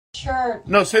shirt.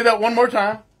 No, say that one more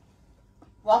time.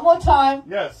 One more time.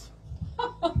 Yes.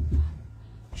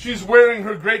 She's wearing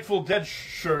her Grateful Dead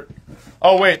shirt.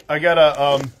 Oh, wait. I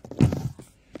gotta,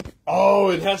 Oh,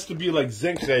 it has to be like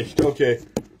Senkrecht. Okay.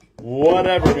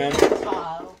 Whatever, man.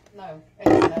 No,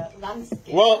 it's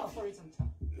landscape. Well,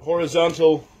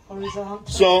 horizontal. Horizontal.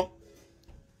 So,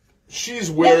 she's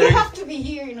wearing... Yeah, you have to be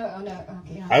here, you know. No,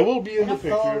 okay, no. I will be in the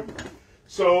picture.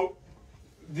 So,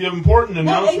 the important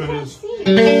announcement is...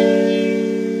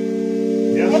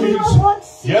 Yes, everyone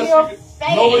wants to see your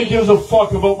face. Nobody gives a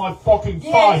fuck about my fucking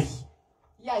face.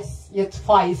 Yes, it's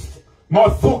face. My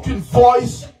fucking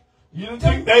face. You didn't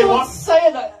think they Don't want...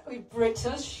 say that, we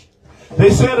British. They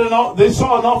said enough. They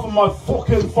saw enough of my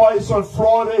fucking face on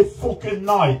Friday fucking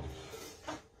night.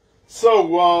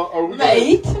 So, are we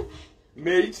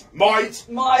Mate. Might. So,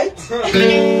 are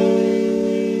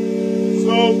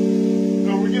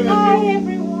we gonna hi do...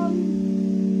 everyone.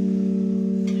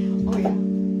 Oh yeah.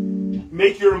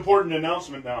 Make your important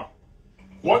announcement now.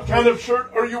 What kind of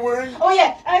shirt are you wearing? Oh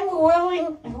yeah, I'm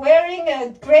wearing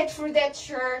a Grateful Dead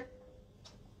shirt.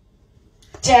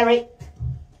 Jerry.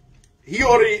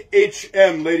 Hiyori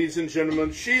HM, ladies and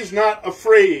gentlemen. She's not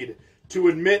afraid to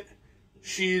admit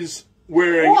she's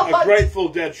wearing a Grateful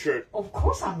Dead shirt. Of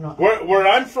course I'm not. Where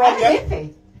I'm from, I'm a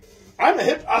hippie. I'm a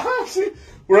hippie. See,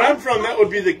 where I'm from, that would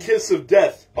be the kiss of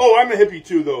death. Oh, I'm a hippie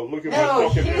too, though. Look at my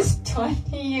fucking hair. He's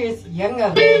 20 years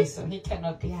younger than me, so he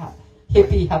cannot be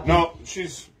hippie happy. No,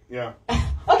 she's, yeah.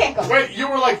 Okay, go. Wait, you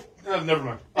were like, never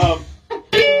mind.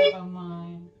 Never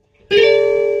mind.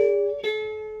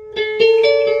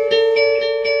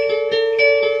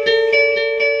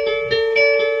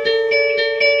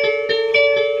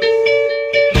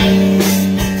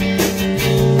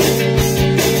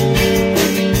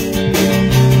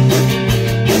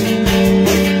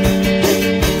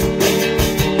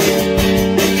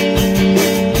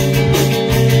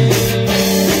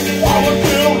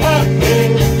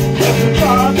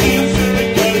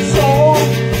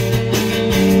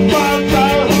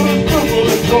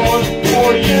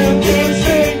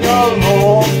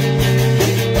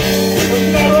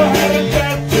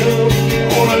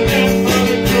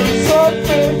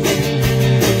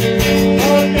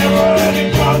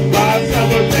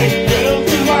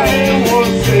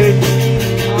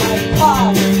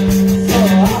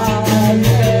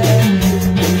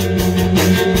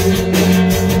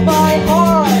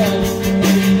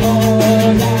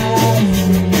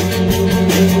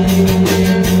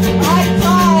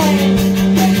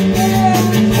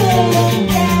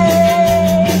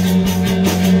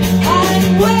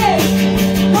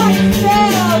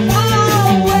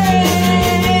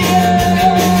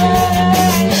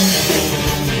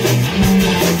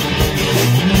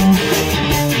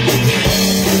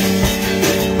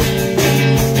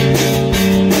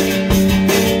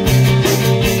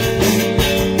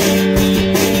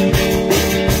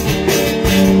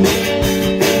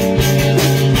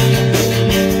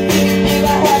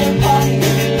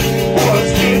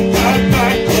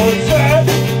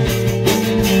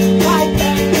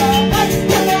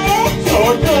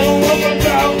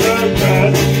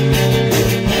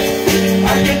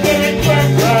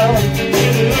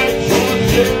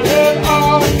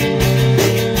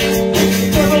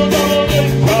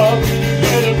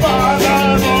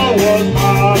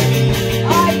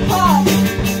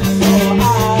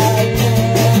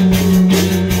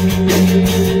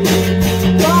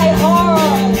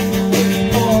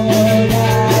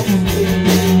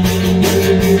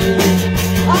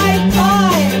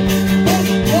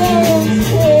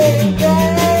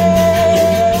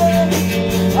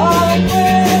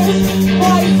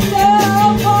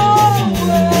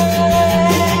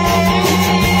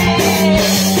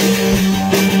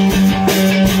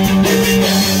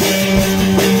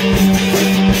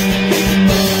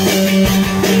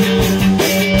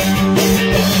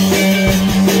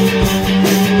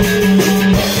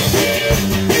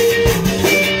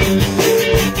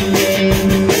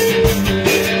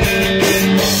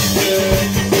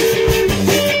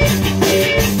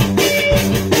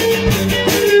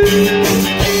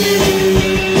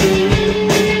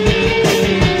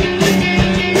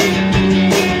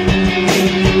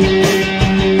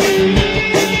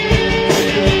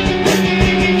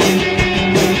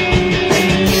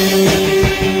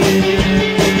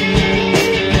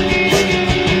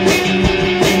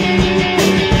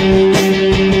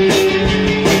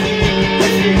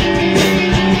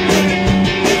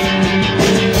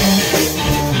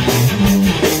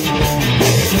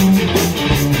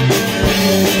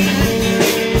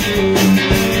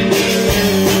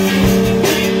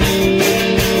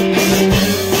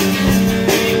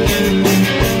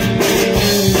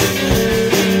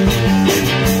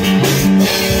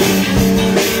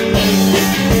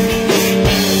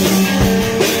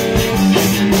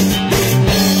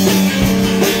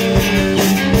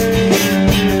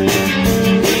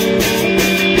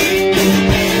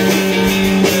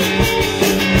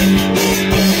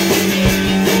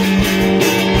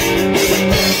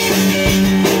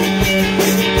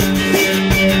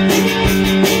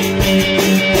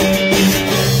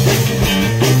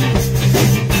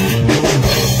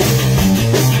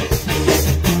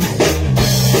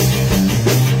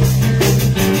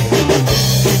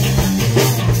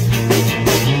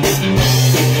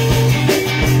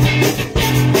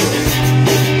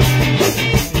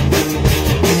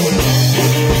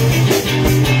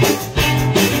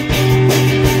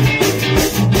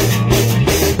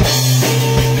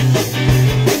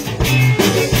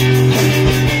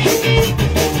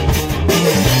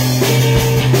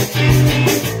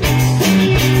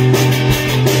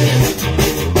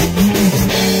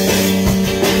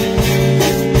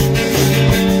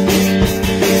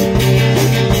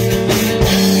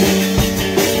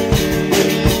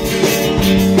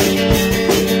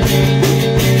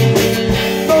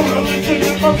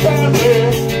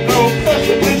 family. No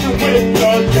fascination with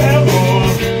the devil.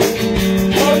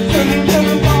 One turning to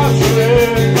the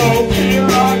contrary. No fear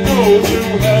I go to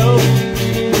hell.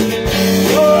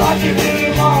 So I can hear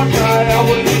the mark I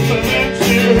will implement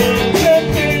you. Let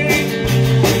me.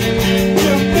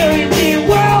 You carry me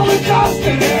well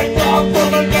adjusted and come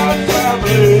from a nice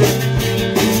family.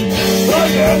 I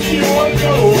guess you won't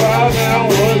go right now.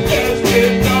 What best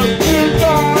it does to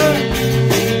die.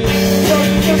 Your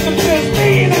distance is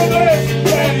meaningless,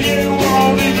 and you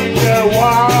won't even care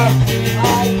why. I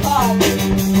come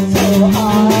so I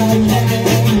can.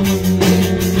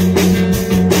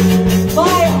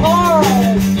 My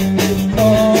heart is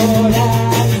cold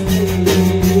and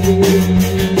sea.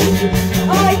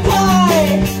 I die,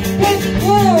 it's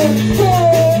good to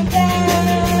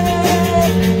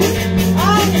death.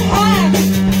 I'm hacked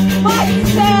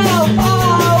myself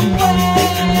away.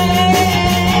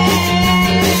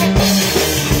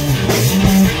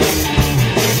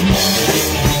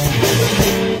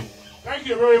 Thank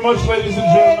you very much, ladies and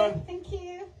gentlemen. Thank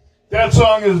you. That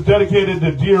song is dedicated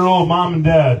to dear old mom and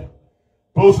dad.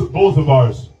 Both of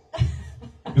ours.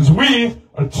 Because we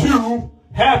are too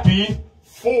happy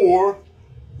for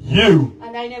you.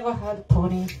 And I never had a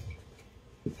pony.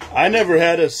 I never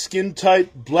had a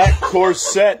skin-tight black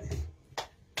corset.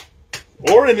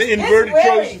 Or an inverted It's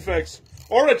wearing. crucifix.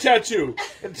 Or a tattoo.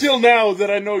 Until now that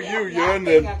I know you, you're in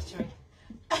Nothing, the actually.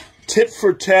 Tit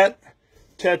for Tat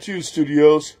Tattoo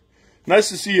Studios. Nice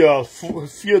to see you.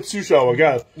 Vier Zuschauer,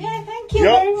 geil. Yeah, thank you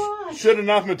very Ja, much. schönen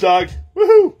Nachmittag.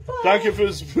 Woohoo! Danke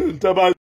fürs dabei.